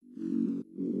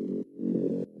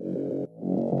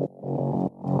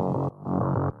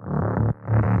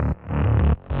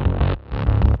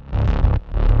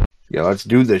Yeah, let's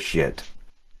do this shit.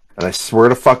 And I swear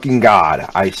to fucking God.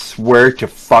 I swear to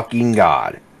fucking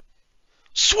God.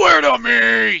 Swear to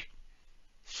me!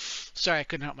 Sorry, I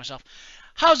couldn't help myself.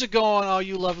 How's it going, all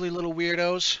you lovely little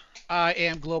weirdos? I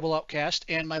am Global Outcast,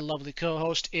 and my lovely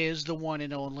co-host is the one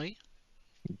and only.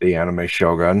 The Anime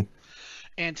Shogun.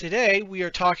 And today we are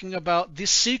talking about the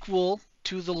sequel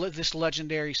to this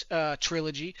legendary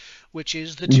trilogy, which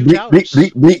is The Two Towers.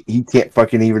 He can't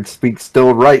fucking even speak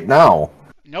still right now.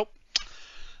 Nope.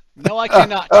 No, I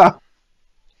cannot.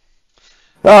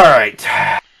 Alright.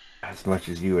 As much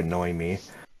as you annoy me.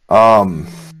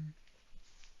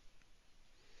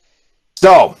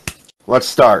 So, let's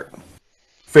start.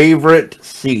 Favorite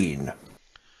scene?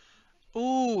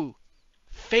 Ooh.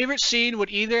 Favorite scene would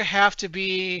either have to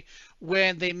be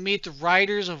when they meet the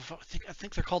riders of, I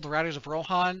think they're called the Riders of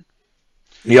Rohan.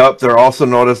 Yep, they're also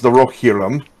known as the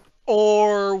Rohirrim.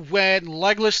 Or when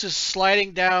Legolas is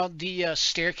sliding down the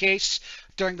staircase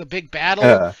during the big battle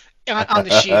on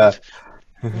the shield.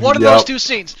 One of those two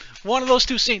scenes. One of those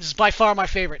two scenes is by far my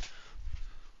favorite.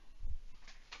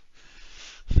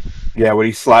 Yeah, when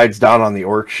he slides down on the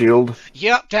orc shield.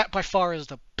 Yep, that by far is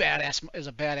a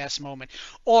badass moment.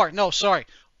 Or no, sorry.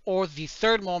 Or the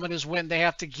third moment is when they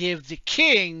have to give the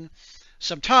king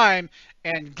some time,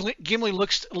 and Gimli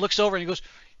looks over and he goes,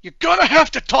 "You're gonna have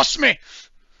to toss me.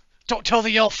 Don't tell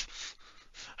the elf.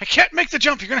 I can't make the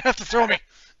jump. You're gonna have to throw me."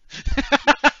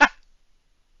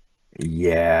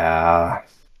 Yeah.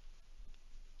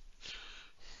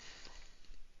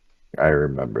 I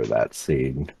remember that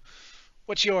scene.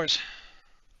 What's yours?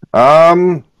 I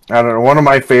don't know. One of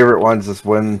my favorite ones is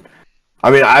when,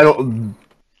 I don't.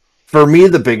 For me,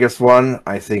 the biggest one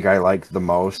I think I liked the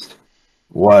most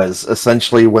was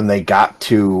essentially when they got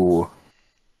to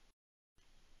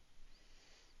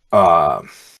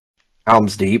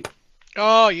Helm's Deep.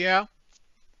 Oh yeah.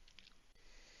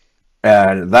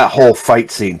 And that whole fight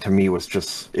scene to me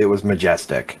was it was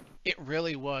majestic. It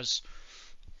really was.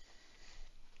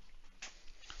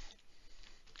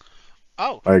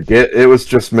 Oh. Like it was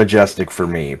just majestic for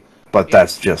me, but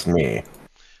that's just me.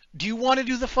 Do you want to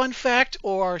do the fun fact,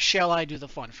 or shall I do the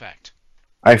fun fact?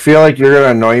 I feel like you're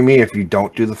gonna annoy me if you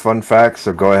don't do the fun fact,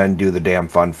 so go ahead and do the damn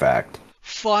fun fact.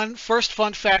 First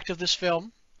fun fact of this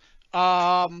film.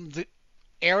 The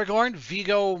Aragorn,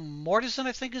 Viggo Mortensen,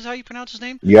 I think is how you pronounce his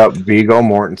name. Yep, Viggo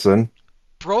Mortensen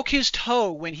Broke his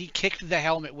toe when he kicked the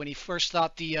helmet when he first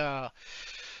thought the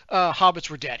hobbits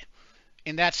were dead.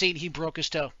 In that scene, he broke his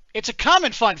toe. It's a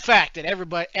common fun fact that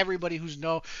everybody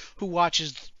who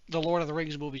watches the Lord of the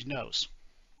Rings movies knows,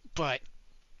 but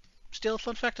still a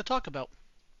fun fact to talk about.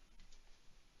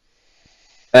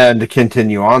 And to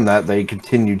continue on that, they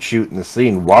continued shooting the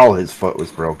scene while his foot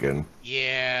was broken.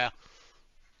 Yeah.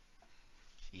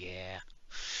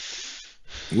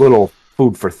 Little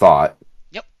food for thought.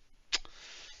 Yep.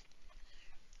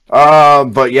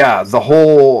 But yeah, the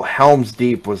whole Helm's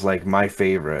Deep was like my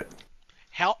favorite.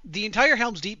 The entire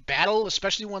Helm's Deep battle,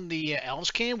 especially when the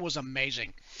elves came, was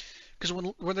amazing. Because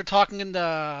when they're talking in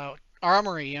the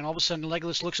armory, and all of a sudden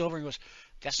Legolas looks over and goes,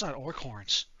 "That's not orc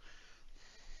horns."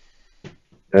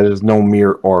 That is no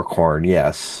mere orc horn,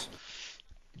 yes.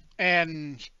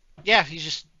 And yeah,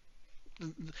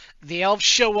 the elves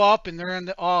show up and they're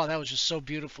that was just so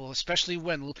beautiful, especially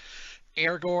when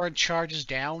Aragorn charges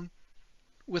down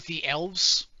with the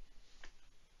elves.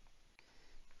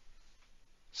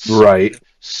 Right.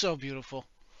 So beautiful.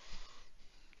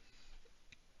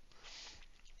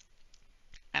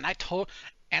 And I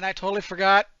totally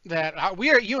forgot that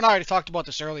you and I already talked about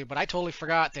this earlier, but I totally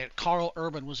forgot that Carl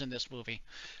Urban was in this movie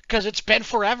because it's been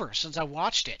forever since I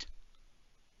watched it.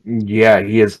 Yeah,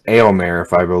 he is Eomer,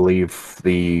 if I believe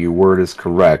the word is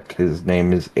correct. His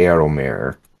name is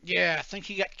Eomer. Yeah, I think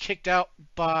he got kicked out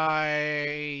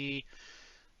by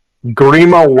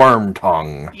Grima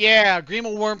Wormtongue. Yeah,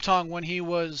 Grima Wormtongue when he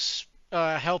was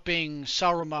helping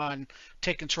Saruman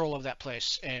take control of that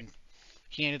place, and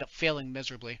he ended up failing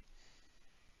miserably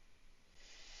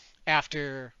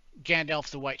after Gandalf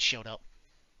the White showed up.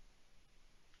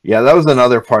 Yeah, that was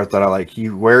another part that I like. He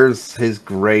wears his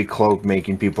gray cloak,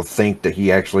 making people think that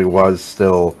he actually was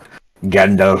still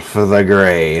Gandalf the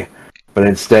Grey, but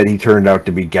instead he turned out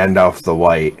to be Gandalf the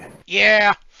White.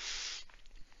 Yeah.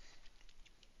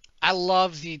 I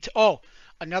love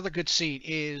another good scene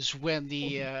is when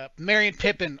the Merry and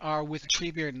Pippin are with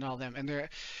Treebeard and all them, and they're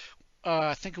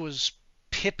I think it was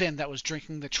Pippin that was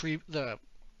drinking the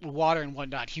water and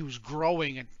whatnot. He was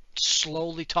growing and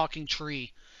slowly talking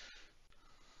tree.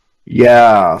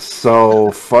 Yeah,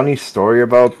 so funny story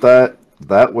about that.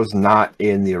 That was not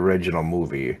in the original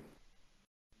movie.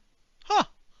 Huh.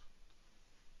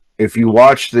 if you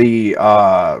watch the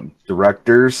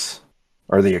directors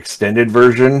or the extended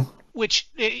version, Which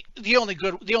the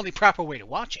only proper way to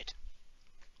watch it.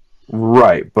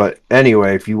 right? But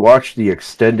anyway, if you watch the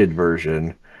extended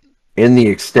version, in the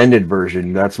extended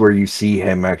version, that's where you see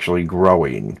him actually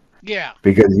growing Yeah.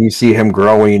 because you see him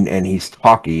growing and he's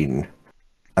talking,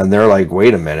 and they're like,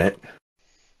 "Wait a minute."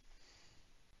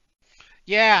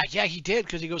 Yeah, he did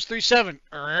because he goes 3-7,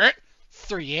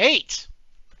 3-8.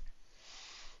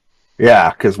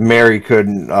 Yeah, because Mary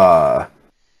couldn't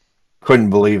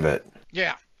believe it.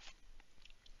 Yeah.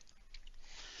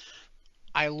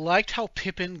 I liked how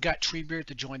Pippin got Treebeard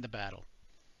to join the battle.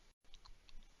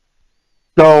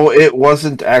 So it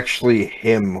wasn't actually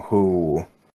him who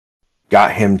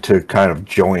got him to kind of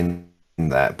join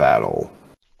that battle.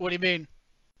 What do you mean?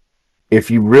 If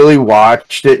you really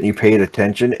watched it and you paid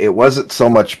attention, it wasn't so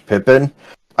much Pippin.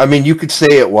 I mean, you could say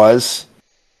it was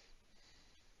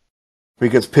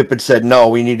because Pippin said, "No,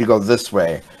 we need to go this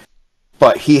way,"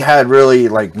 but he had really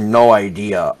like no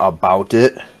idea about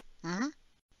it. Mm-hmm.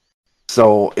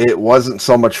 So it wasn't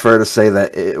so much fair to say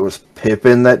that it was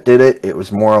Pippin that did it. It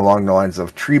was more along the lines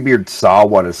of Treebeard saw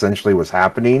what essentially was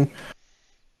happening.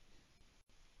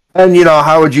 And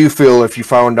how would you feel if you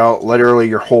found out literally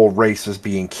your whole race was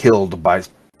being killed by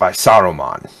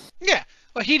Saruman? Yeah.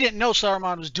 Well, he didn't know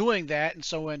Saruman was doing that, and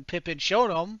so when Pippin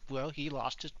showed him, well, he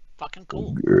lost his fucking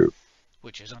cool,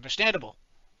 which is understandable.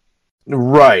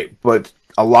 Right, but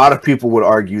a lot of people would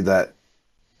argue that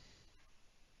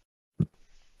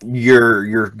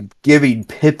you're giving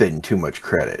Pippin too much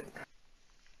credit.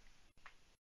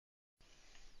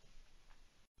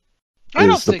 I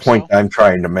don't Is the think point so. I'm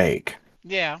trying to make.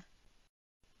 Yeah.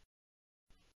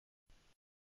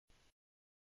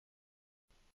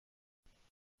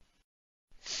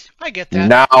 I get that.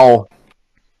 Now,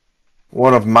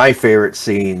 one of my favorite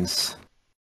scenes,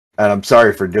 and I'm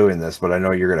sorry for doing this, but I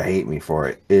know you're going to hate me for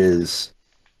it, is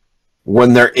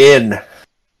when they're in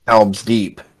Helm's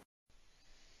Deep.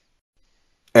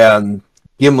 And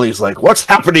Gimli's like, "What's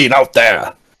happening out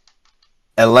there?"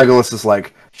 And Legolas is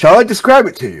like, "Shall I describe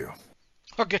it to you?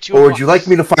 Or get you a Or would box. you like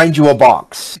me to find you a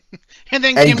box?" And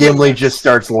then And Gimli Gimli laughs. just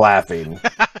starts laughing.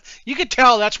 You could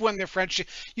tell that's when their friendship.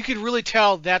 You could really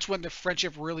tell that's when their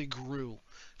friendship really grew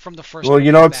from the first Well, time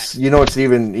they met. it's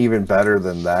even better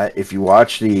than that. If you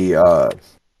watch the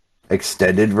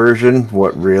extended version,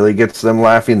 what really gets them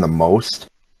laughing the most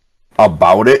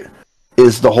about it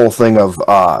is the whole thing of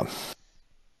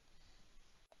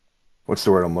what's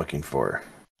the word I'm looking for?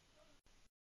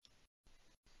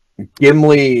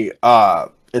 Gimli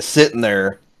is sitting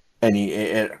there and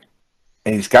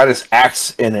he's got his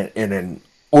axe in an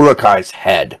Urukai's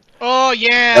head. Oh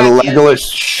yeah, And yeah.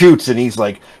 Legolas shoots, and he's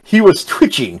like, "He was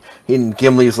twitching." And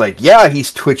Gimli's like, "Yeah,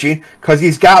 he's twitching because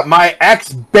he's got my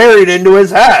axe buried into his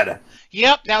head."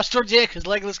 Yep, that was towards the end because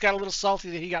Legolas got a little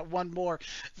salty that he got one more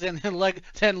than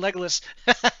Legolas.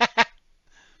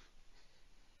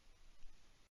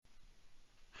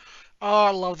 Oh,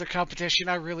 I love the competition.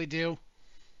 I really do.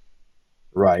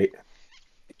 Right.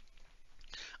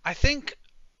 I think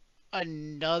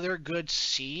another good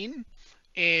scene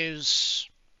is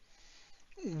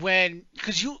when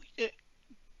because you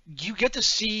get to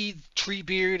see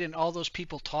Treebeard and all those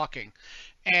people talking,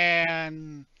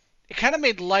 and it kind of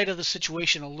made light of the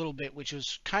situation a little bit, which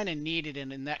was kind of needed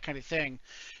in that kind of thing.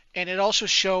 And it also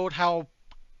showed how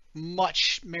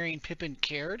much Merry and Pippin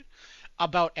cared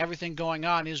about everything going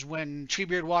on. Is when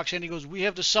Treebeard walks in, he goes, "We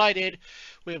have decided,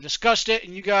 we have discussed it,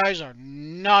 and you guys are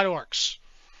not orcs."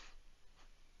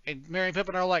 And Merry and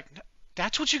Pippin are like,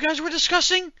 "That's what you guys were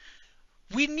discussing?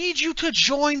 We need you to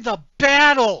join the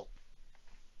battle."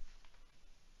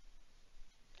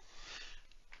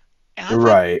 And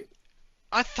Right.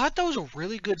 I thought that was a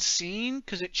really good scene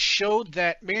because it showed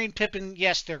that Merry and Pippin,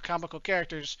 yes, they're comical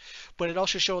characters, but it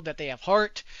also showed that they have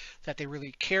heart, that they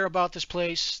really care about this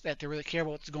place, that they really care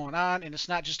about what's going on, and it's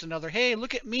not just another, "Hey,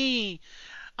 look at me,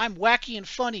 I'm wacky and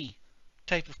funny"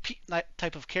 type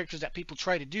of characters that people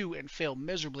try to do and fail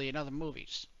miserably in other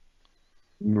movies.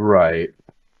 Right.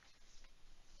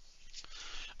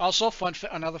 Also,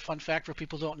 another fun fact for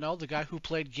people who don't know: the guy who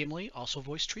played Gimli also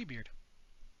voiced Treebeard.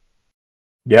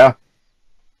 Yeah.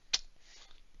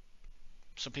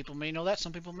 Some people may know that,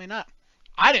 some people may not.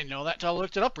 I didn't know that until I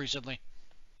looked it up recently.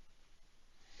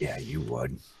 Yeah, you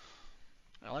would.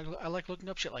 I like looking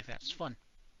up shit like that. It's fun.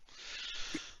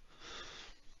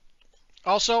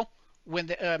 Also, when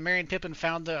Merry and Pippin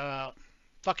found the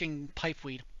fucking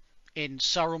pipeweed in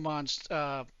Saruman's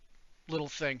little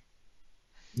thing.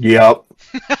 Yep.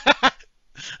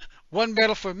 One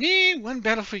battle for me, one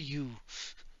battle for you.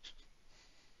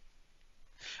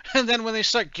 And then when they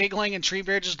start giggling and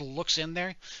Treebeard just looks in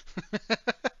there.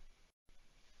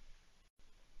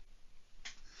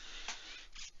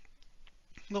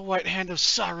 The White Hand of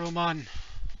Saruman.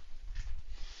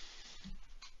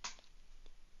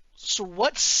 So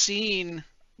what scene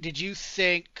did you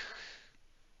think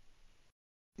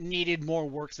needed more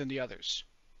work than the others?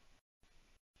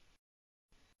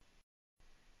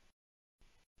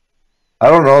 I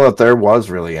don't know that there was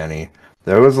really any.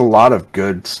 There was a lot of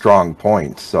good, strong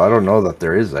points, so I don't know that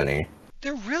there is any.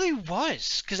 There really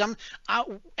was, because as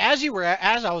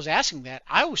I was asking that,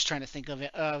 I was trying to think of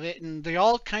it, and they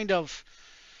all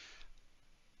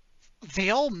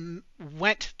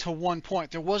went to one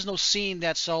point. There was no scene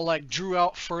that so like drew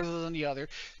out further than the other.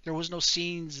 There was no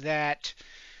scenes that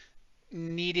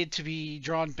needed to be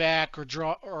drawn back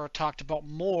or talked about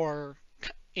more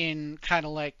in kind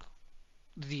of like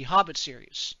the Hobbit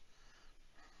series,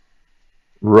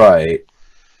 Right.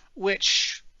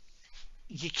 which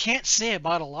you can't say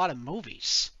about a lot of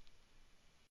movies.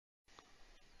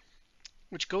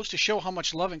 Which goes to show how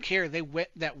much love and care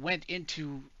that went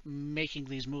into making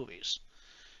these movies,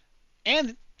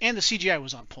 and the CGI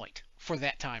was on point for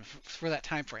that time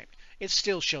frame. It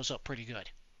still shows up pretty good.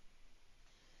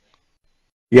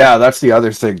 Yeah, that's the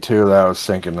other thing too that I was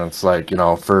thinking. It's like,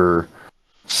 for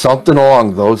something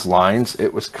along those lines,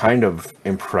 it was kind of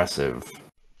impressive.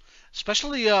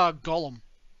 Especially Gollum.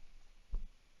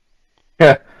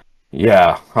 Yeah,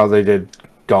 yeah, how they did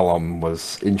Gollum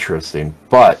was interesting,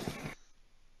 but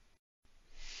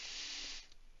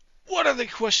What other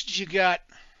questions you got?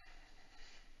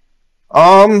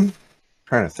 trying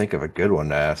to think of a good one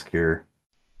to ask here.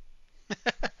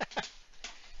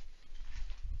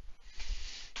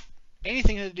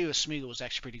 Anything to do with Smeagol was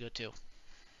actually pretty good too.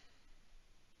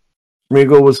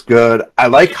 Smeagol was good. I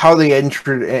like how they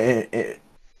entered.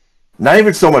 Not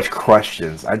even so much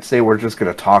questions. I'd say we're just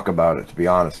going to talk about it, to be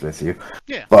honest with you.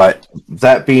 Yeah. But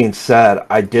that being said,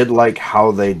 I did like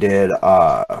how they did.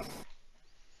 I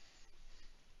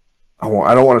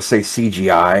don't want to say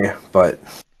CGI, but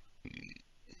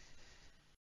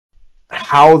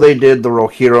how they did the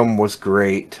Rohirrim was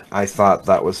great. I thought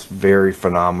that was very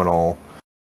phenomenal.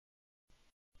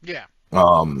 Yeah.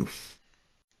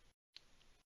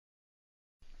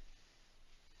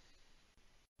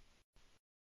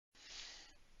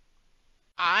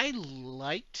 I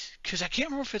liked, because I can't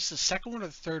remember if it's the second one or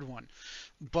the third one,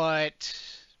 but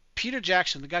Peter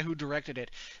Jackson, the guy who directed it,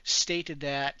 stated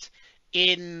that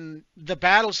in the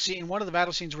battle scene, one of the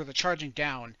battle scenes where they're charging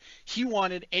down, he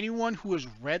wanted anyone who has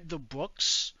read the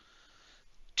books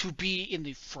to be in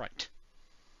the front.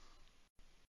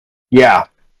 Yeah.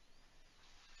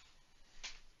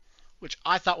 Which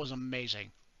I thought was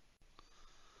amazing.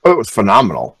 Oh, it was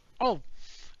phenomenal. Oh,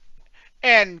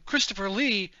 and Christopher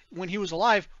Lee, when he was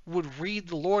alive, would read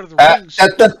the Lord of the Rings. I'm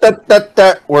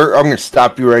going to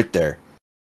stop you right there.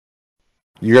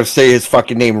 You're going to say his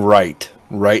fucking name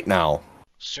right now.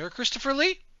 Sir Christopher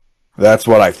Lee? That's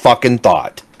what I fucking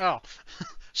thought. Oh.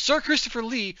 Sir Christopher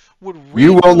Lee would read...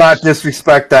 You will not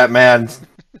disrespect that man.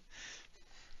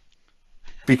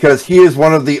 Because he is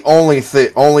one of the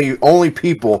only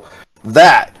people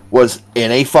that was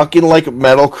in a fucking like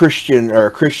metal Christian or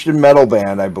Christian metal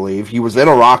band, I believe. He was in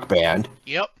a rock band.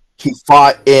 Yep. He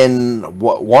fought in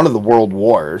one of the World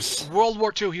Wars. World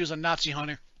War II, he was a Nazi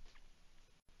hunter.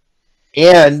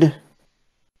 And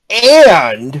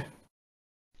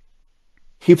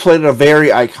he played a very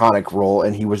iconic role,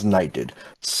 and he was knighted.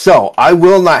 So, I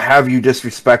will not have you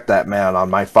disrespect that man on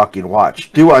my fucking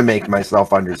watch. Do I make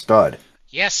myself understood?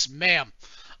 Yes, ma'am.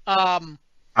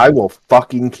 I will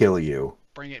fucking kill you.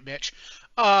 Bring it, bitch.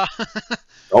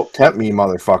 Don't tempt me,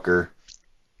 motherfucker.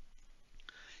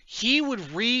 He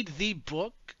would read the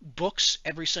books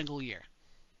every single year.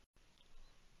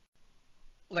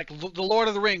 Like the Lord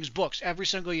of the Rings books every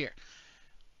single year.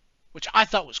 Which I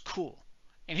thought was cool.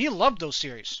 And he loved those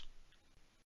series.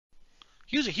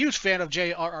 He was a huge fan of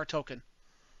J.R.R. Tolkien.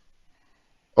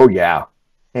 Oh, yeah.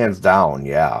 Hands down,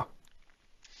 yeah.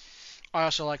 I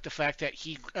also like the fact that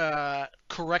he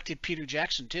corrected Peter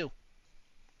Jackson, too.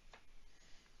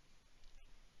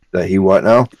 That he what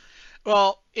now?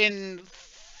 Well, in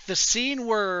the scene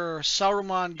where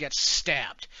Saruman gets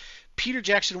stabbed, Peter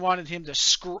Jackson wanted him to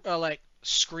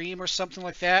scream or something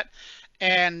like that.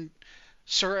 And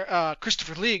Sir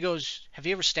Christopher Lee goes, "Have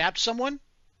you ever stabbed someone?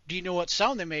 Do you know what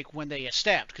sound they make when they get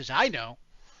stabbed? Because I know.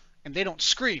 And they don't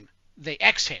scream. They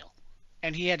exhale."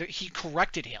 And he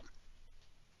corrected him.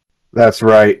 That's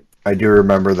right. I do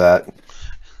remember that.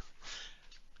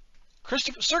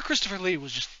 Sir Christopher Lee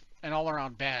was just an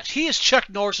all-around badass. He is Chuck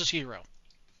Norris's hero.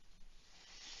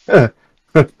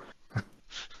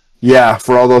 Yeah,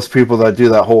 for all those people that do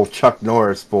that whole Chuck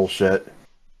Norris bullshit.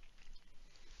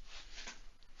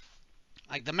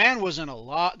 Like the man was in a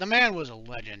lot. The man was a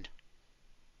legend.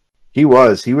 He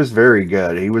was. He was very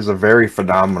good. He was a very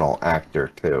phenomenal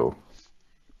actor too.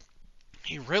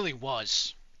 He really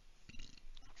was.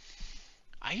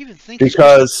 I even think his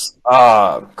Christopher.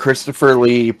 Because Christopher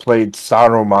Lee played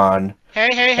Saruman, Hey,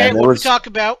 hey, hey! and there What do we was talk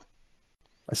about?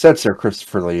 I said Sir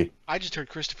Christopher Lee. I just heard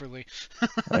Christopher Lee.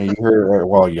 You heard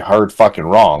well, you heard fucking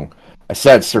wrong. I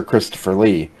said Sir Christopher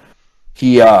Lee.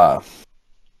 He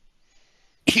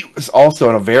he was also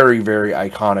in a very, very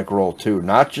iconic role too.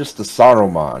 Not just the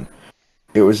Saruman.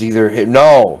 It was either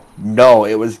no,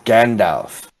 it was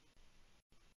Gandalf.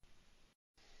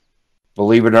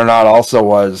 Believe it or not, also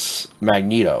was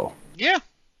Magneto. Yeah.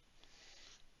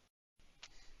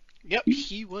 Yep,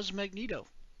 he was Magneto.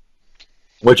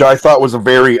 Which I thought was a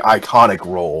very iconic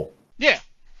role. Yeah.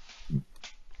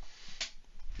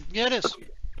 Yeah, it is.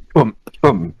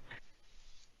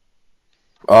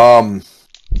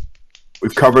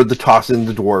 We've covered the tossing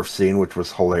the dwarf scene, which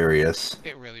was hilarious.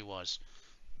 It really was.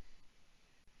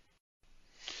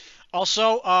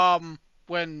 Also,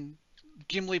 when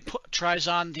Gimli tries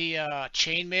on the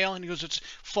chainmail and he goes, it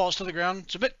falls to the ground.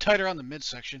 It's a bit tighter on the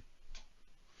midsection.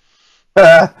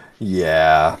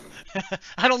 Yeah.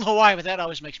 I don't know why, but that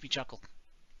always makes me chuckle.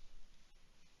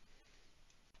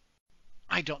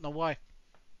 I don't know why.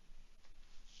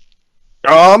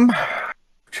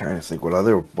 Trying to think what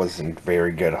other wasn't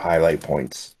very good highlight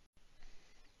points.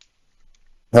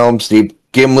 Helm's Deep,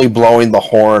 Gimli blowing the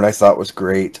horn, I thought was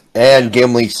great, and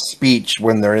Gimli's speech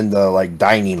when they're in the like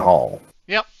dining hall.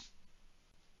 Yep.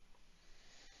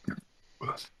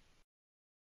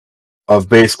 Of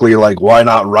basically like, why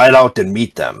not ride out and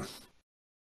meet them?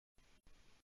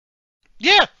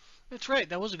 Yeah, that's right.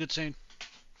 That was a good scene.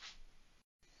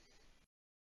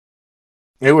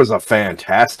 It was a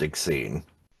fantastic scene.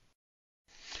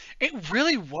 It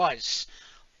really was.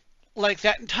 Like,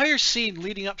 that entire scene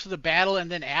leading up to the battle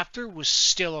and then after was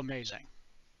still amazing.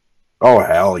 Oh,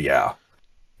 hell yeah.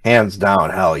 Hands down,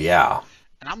 hell yeah.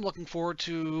 And I'm looking forward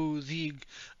to the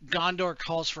Gondor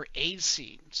calls for aid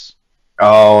scenes.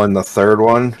 Oh, and the third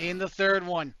one? In the third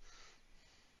one.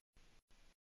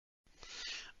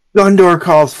 Gondor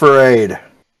calls for aid.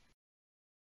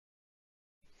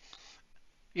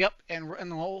 Yep, and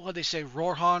what would they say?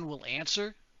 Rohan will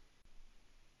answer?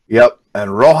 Yep,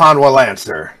 and Rohan will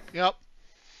answer. Yep.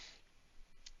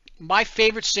 My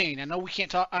favorite scene, I know we can't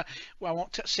talk, well, I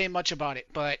won't say much about it,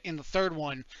 but in the third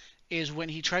one is when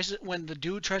when the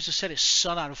dude tries to set his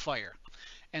son on fire,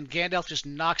 and Gandalf just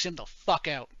knocks him the fuck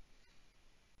out.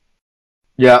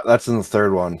 Yeah, that's in the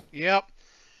third one. Yep.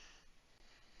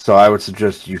 So I would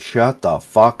suggest you shut the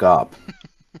fuck up.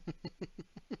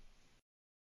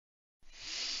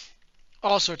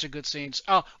 All sorts of good scenes.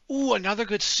 Another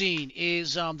good scene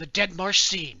is the Dead Marsh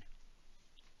scene.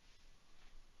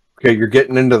 Okay, you're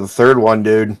getting into the third one,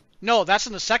 dude. No, that's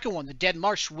in the second one, the Dead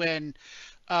Marsh, when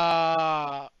Frodo,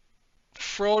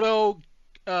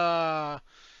 Frodo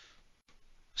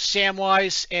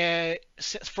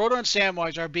and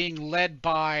Samwise are being led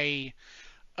by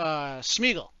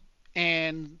Smeagol,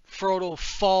 and Frodo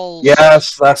falls.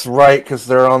 Yes, that's right, because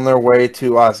they're on their way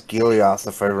to Osgiliath,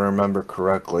 if I remember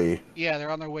correctly. Yeah,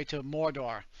 they're on their way to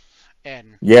Mordor,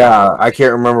 and Yeah, I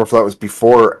can't remember if that was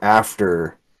before or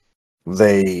after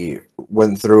they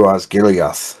went through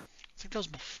Osgiliath. I think that was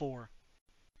before.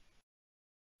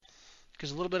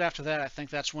 Because a little bit after that, I think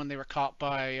that's when they were caught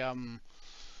by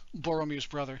Boromir's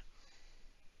brother.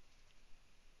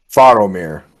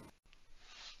 Faramir.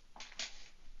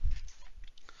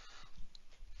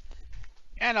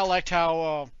 And I liked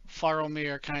how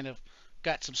Faramir kind of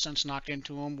got some sense knocked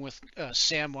into him with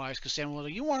Samwise, because Samwise was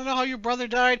like, you want to know how your brother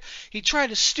died? He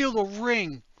tried to steal the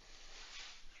ring.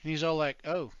 And he's all like,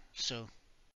 oh, so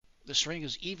this ring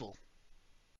is evil.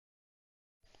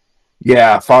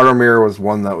 Yeah, Faramir was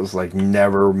one that was like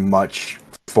never much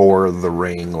for the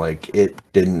ring. Like it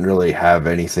didn't really have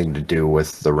anything to do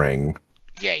with the ring.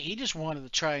 Yeah, he just wanted to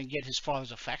try and get his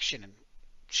father's affection and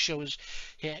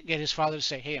get his father to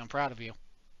say, hey, I'm proud of you.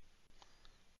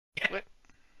 What?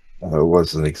 It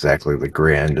wasn't exactly the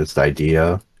grandest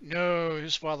idea. No,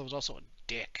 his father was also a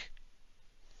dick.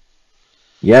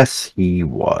 Yes, he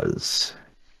was.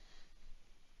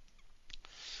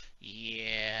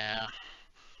 Yeah.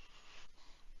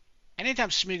 Anytime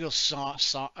Smeagol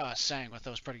sang, I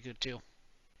thought was pretty good too.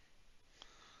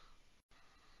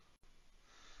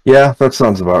 Yeah, that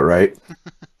sounds about right.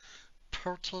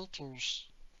 Potatoes.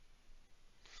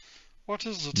 What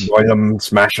is it? Boil them,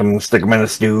 smash them, stick them in a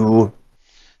stew.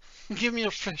 Give me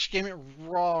a fish. Give me a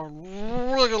raw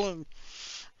wriggling.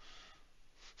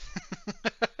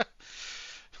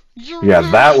 You Yeah,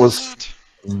 ruined it.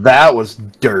 that was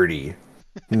dirty.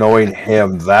 Knowing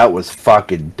him, that was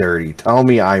fucking dirty. Tell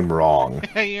me I'm wrong.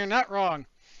 Hey, you're not wrong.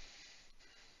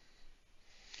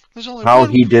 There's only How one.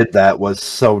 he did that was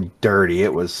so dirty.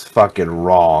 It was fucking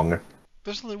wrong.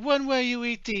 There's only one way you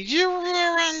eat these. You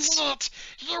ruins it.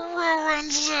 You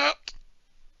ruins it.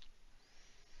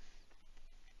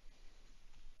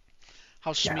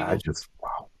 How Yeah, I Smeagol, just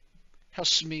wow. how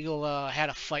Smeagol had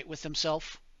a fight with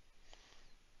himself,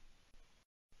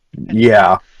 and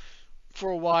Yeah,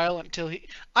 for a while until he.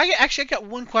 I got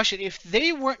one question. If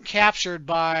they weren't captured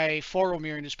by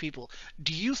Boromir and his people,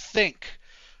 do you think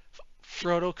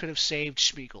Frodo could have saved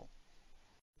Smeagol?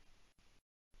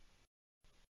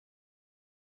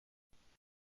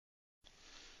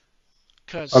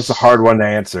 that's a Because hard one to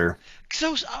answer.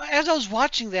 as I was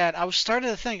watching that, I was starting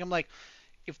to think. I'm like,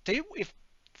 if they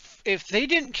if they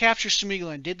didn't capture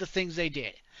Smeagol and did the things they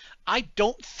did, I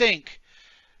don't think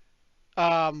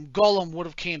Gollum would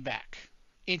have came back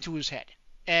into his head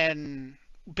and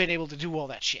been able to do all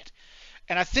that shit.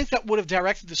 And I think that would have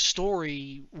directed the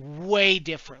story way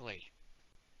differently.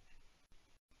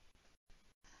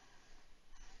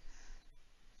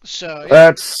 So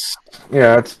yeah, That's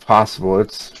yeah, it's possible.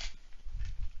 It's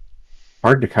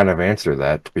hard to kind of answer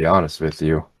that, to be honest with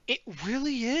you. it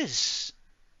really is.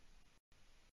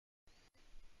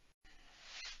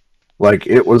 Like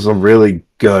it was a really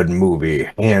good movie,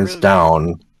 It hands really was.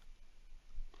 down.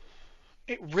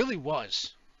 It really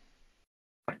was.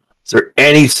 Is there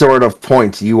any sort of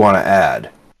points you want to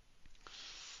add?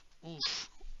 Oof.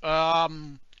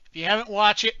 If you haven't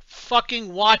watched it,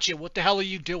 fucking watch it. What the hell are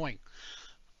you doing?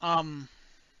 Um,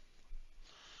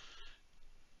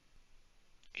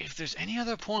 if there's any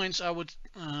other points, I would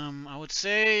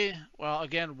say, well,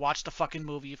 again, watch the fucking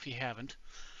movie if you haven't.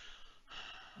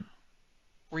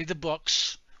 Read the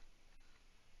books.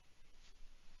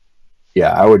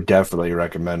 Yeah, I would definitely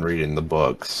recommend reading the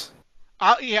books.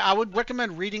 Yeah, I would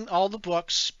recommend reading all the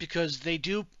books because they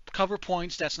do cover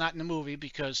points that's not in the movie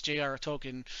because J.R.R.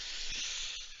 Tolkien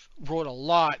wrote a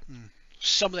lot and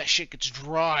some of that shit gets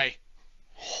dry.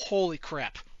 Holy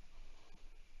crap.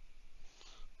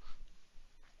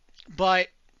 But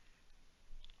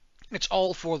it's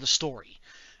all for the story.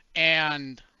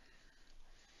 And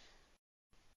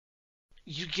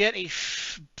you get a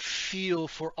feel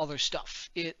for other stuff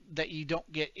that you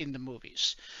don't get in the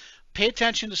movies. Pay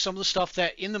attention to some of the stuff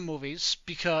that in the movies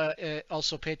because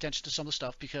also pay attention to some of the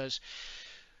stuff because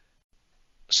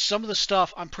some of the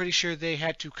stuff I'm pretty sure they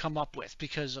had to come up with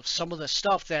because of some of the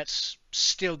stuff that's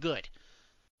still good,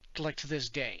 like to this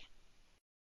day.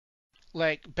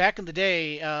 Like back in the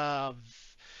day, how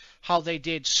they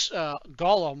did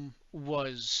Gollum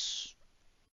was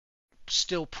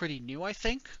still pretty new, I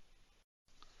think.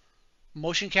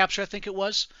 Motion capture, I think it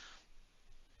was.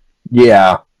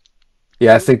 Yeah,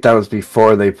 yeah, I It, think that was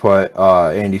before they put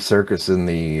Andy Serkis in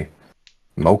the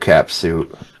mocap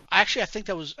suit. actually, I think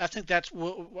that was. I think that's.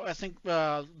 I think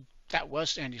that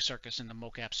was Andy Serkis in the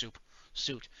mocap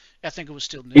suit. I think it was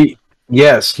still new.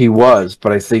 Yes, he was,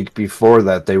 but I think before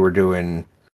that they were doing,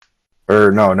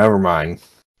 or no, never mind.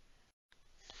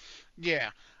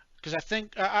 Yeah, because I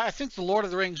think the Lord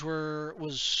of the Rings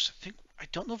was I think I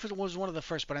don't know if it was one of the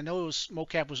first, but I know it was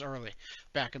mocap was early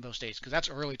back in those days because that's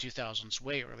early 2000s,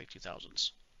 way early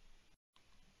 2000s.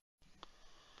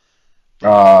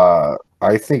 The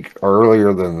I think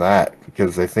earlier than that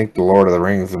because I think the Lord of the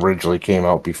Rings originally came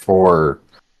out before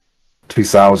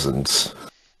 2000s.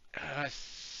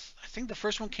 I think the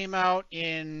first one came out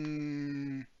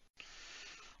in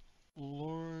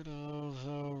Lord of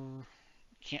the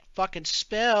can't fucking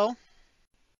spell.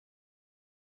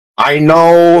 I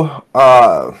know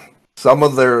some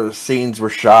of their scenes were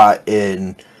shot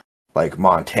in like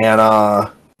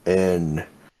Montana, in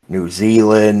New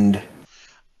Zealand,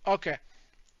 Okay,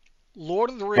 Lord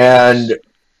of the and Rings.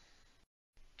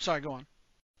 Sorry, go on.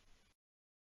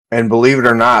 and believe it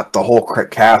or not, the whole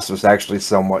cast was actually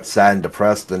somewhat sad and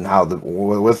depressed in how the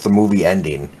with the movie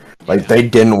ending. Like Yeah, they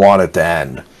didn't want it to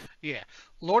end. yeah.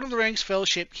 Lord of the Rings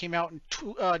Fellowship came out in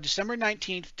December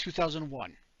 19th,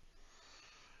 2001.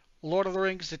 Lord of the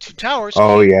Rings The Two Towers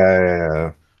Oh came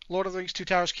yeah. Lord of the Rings Two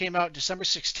Towers came out December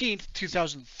 16th,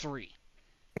 2003.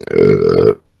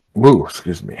 Woo,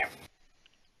 excuse me.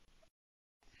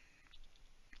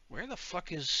 Where the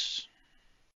fuck is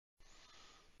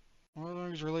Lord of the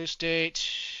Rings release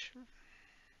date?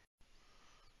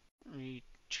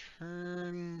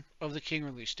 Return of the King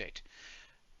release date.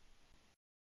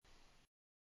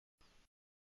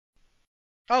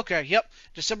 Okay, yep.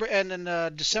 December and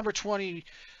then December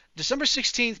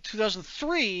 16th,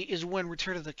 2003 is when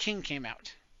Return of the King came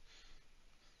out.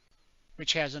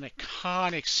 which has an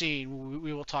iconic scene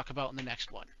we will talk about in the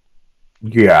next one.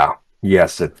 Yeah.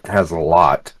 Yes, it has a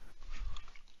lot.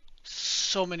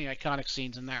 So many iconic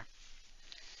scenes in there.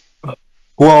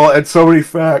 Well, and so many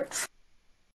facts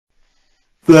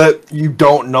that you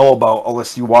don't know about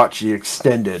unless you watch the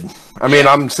extended. I mean,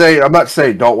 Yeah, I'm not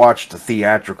saying don't watch the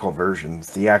theatrical version. The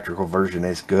theatrical version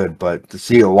is good, but to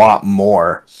see a lot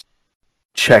more,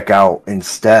 check out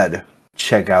the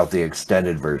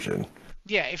extended version.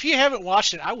 yeah. If you haven't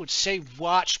watched it, I would say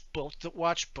watch both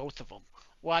of them.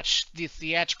 Watch the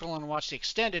theatrical and watch the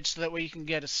extended, so that way you can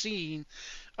get a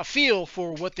feel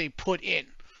for what they put in,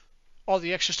 all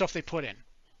the extra stuff they put in.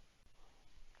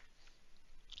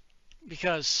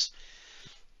 Because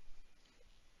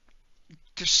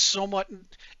there's so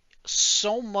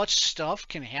much stuff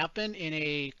can happen in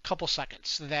a couple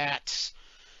seconds that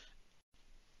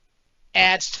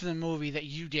adds to the movie that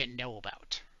you didn't know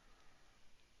about.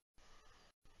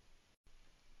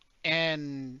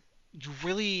 And you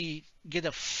really get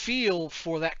a feel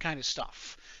for that kind of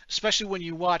stuff, especially when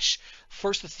you watch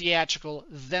first the theatrical,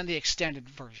 then the extended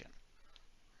version.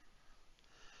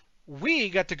 We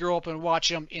got to grow up and watch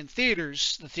them in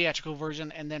theaters, the theatrical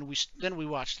version, and then we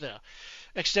watched the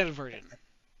extended version.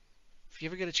 If you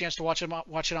ever get a chance to watch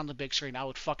it on the big screen, I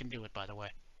would fucking do it. By the way,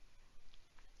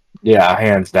 Yeah,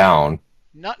 hands down.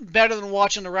 nothing better than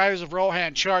watching the Riders of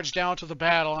Rohan charge down to the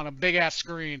battle on a big ass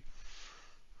screen.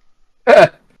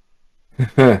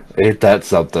 Ain't that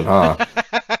something, huh?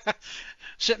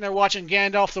 Sitting there watching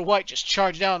Gandalf the White just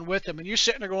charge down with them, and you're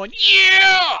sitting there going,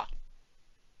 "Yeah!"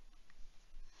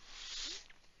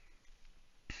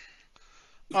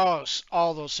 Oh,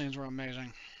 all those scenes were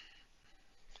amazing.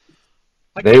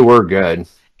 Like They were good.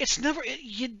 it's never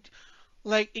you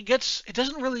like it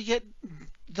doesn't really get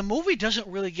the movie doesn't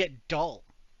really get dull.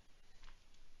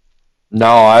 No,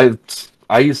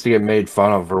 I used to get made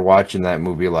fun of for watching that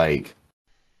movie like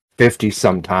 50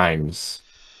 sometimes.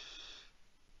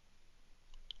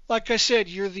 Like I said,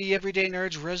 you're the Everyday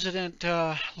Nerds resident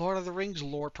Lord of the Rings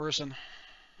lore person.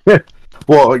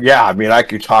 Well, yeah, I mean, I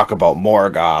could talk about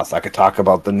Morgoth. I could talk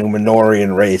about the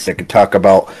Numenorian race. I could talk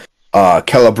about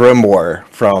Celebrimbor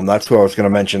from, that's who I was going to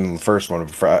mention in the first one,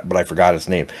 but I forgot his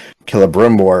name.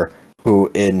 Celebrimbor,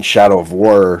 who in Shadow of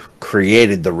War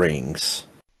created the rings.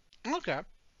 Okay.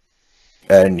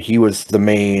 And he was the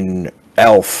main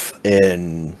elf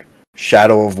in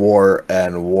Shadow of War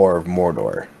and War of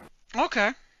Mordor.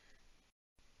 Okay.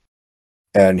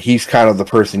 And he's kind of the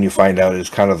person you find out is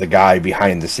kind of the guy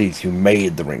behind the scenes who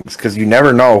made the rings, because you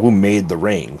never know who made the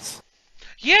rings.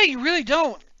 Yeah, you really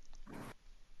don't.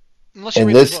 Unless you In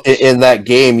read the books. in that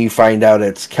game, you find out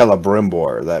it's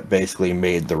Celebrimbor that basically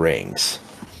made the rings.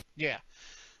 Yeah.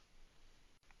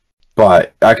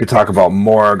 But I could talk about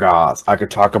Morgoth. I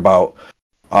could talk about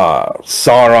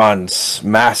Sauron's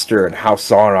master and how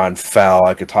Sauron fell.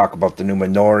 I could talk about the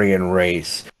Numenorian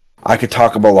race. I could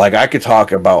talk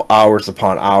about hours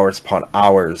upon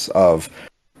hours of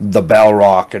the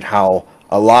Balrog and how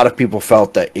a lot of people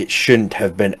felt that it shouldn't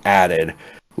have been added.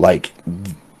 Like,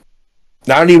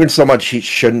 not even so much it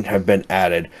shouldn't have been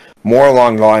added. More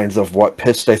along the lines of what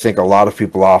pissed, I think, a lot of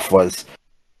people off was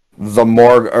the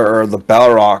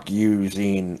Balrog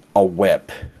using a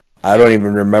whip. I don't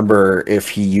even remember if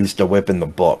he used a whip in the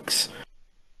books.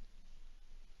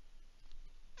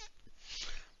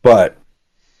 But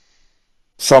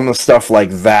some of the stuff like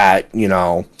that,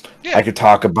 Yeah. I could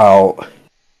talk about.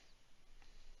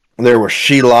 There was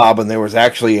Shelob, and there was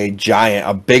actually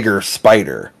a bigger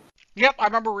spider. Yep, I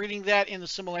remember reading that in the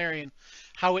Silmarillion,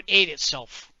 how it ate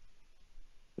itself.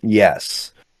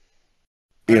 Yes.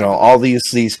 All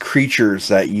these creatures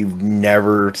that you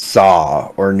never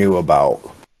saw or knew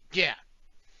about. Yeah.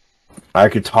 I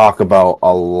could talk about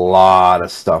a lot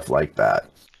of stuff like that.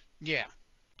 Yeah.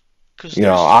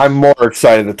 I'm more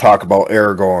excited to talk about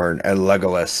Aragorn and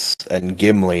Legolas and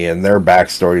Gimli and their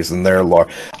backstories and their lore.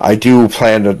 I do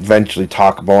plan to eventually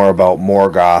talk more about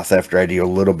Morgoth after I do a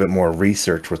little bit more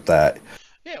research with that.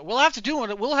 Yeah, we'll have to do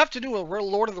a real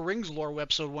Lord of the Rings lore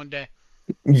episode one day.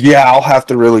 Yeah, I'll have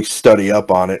to really study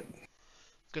up on it.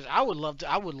 Because I would love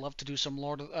to do some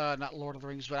not Lord of the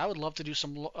Rings, but I would love to do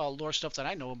some lore stuff that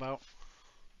I know about.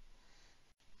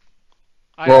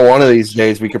 Well, one of these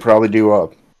days we could probably do a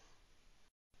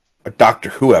Doctor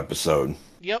Who episode.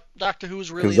 Yep, Doctor Who's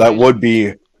really because that would be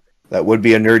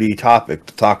a nerdy topic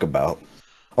to talk about.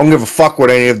 I don't give a fuck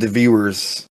what any of the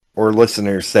viewers or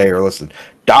listeners say or listen.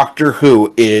 Doctor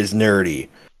Who is nerdy.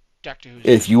 Doctor Who's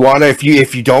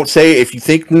if you don't say, if you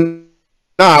think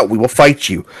not, we will fight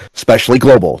you, especially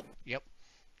global. Yep,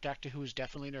 Doctor Who is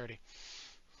definitely nerdy.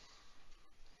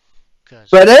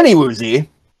 But anyway,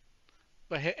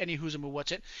 But any who's and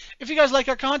what's it. If you guys like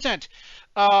our content,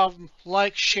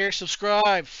 like, share,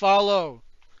 subscribe, follow.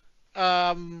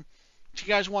 If you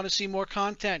guys want to see more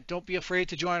content, don't be afraid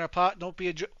to join our pot. Don't be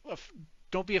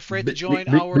afraid to join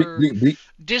our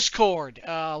Discord.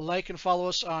 Like and follow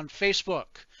us on Facebook.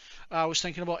 I was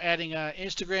thinking about adding an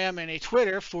Instagram and a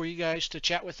Twitter for you guys to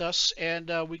chat with us,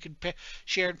 and we could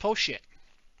share and post shit.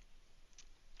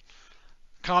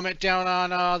 Comment down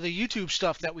on the YouTube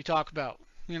stuff that we talk about.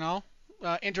 You know,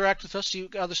 interact with us. See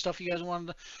other stuff you guys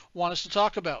want us to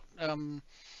talk about.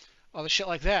 Other shit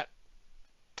like that.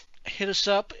 Hit us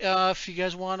up if you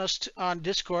guys want us on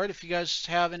Discord. If you guys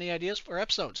have any ideas for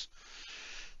episodes.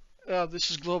 This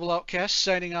is Global Outcast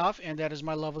signing off, and that is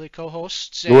my lovely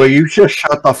co-host. Saying... Will you just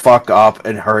shut the fuck up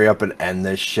and hurry up and end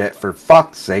this shit for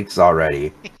fuck's sakes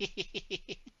already?